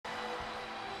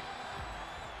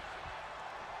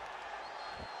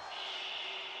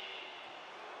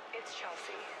It's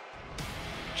Chelsea.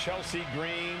 Chelsea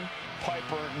Green,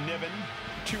 Piper Niven,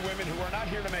 two women who are not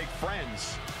here to make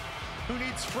friends. Who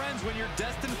needs friends when you're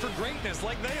destined for greatness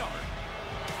like they are?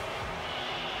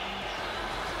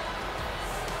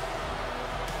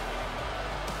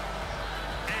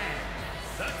 And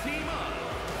the team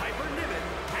of Piper Niven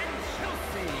and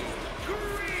Chelsea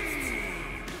Green.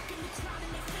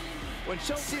 When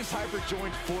Chelsea and Piper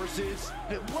joined forces,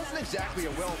 it wasn't exactly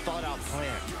a well-thought-out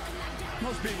plan.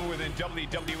 Most people within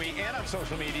WWE and on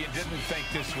social media didn't think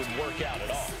this would work out at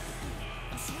all.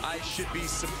 I should be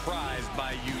surprised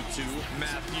by you two,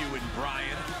 Matthew and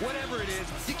Brian. Whatever it is,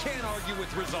 you can't argue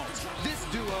with results. This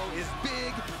duo is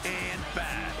big and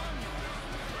bad.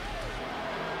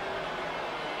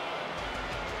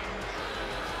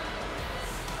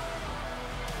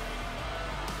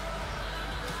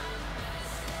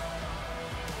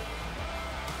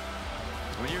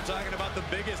 When you're talking about the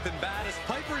biggest and baddest,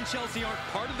 Piper and Chelsea aren't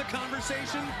part of the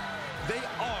conversation. They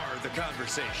are the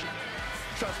conversation.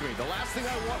 Trust me, the last thing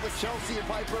I want with Chelsea and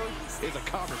Piper is a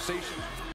conversation.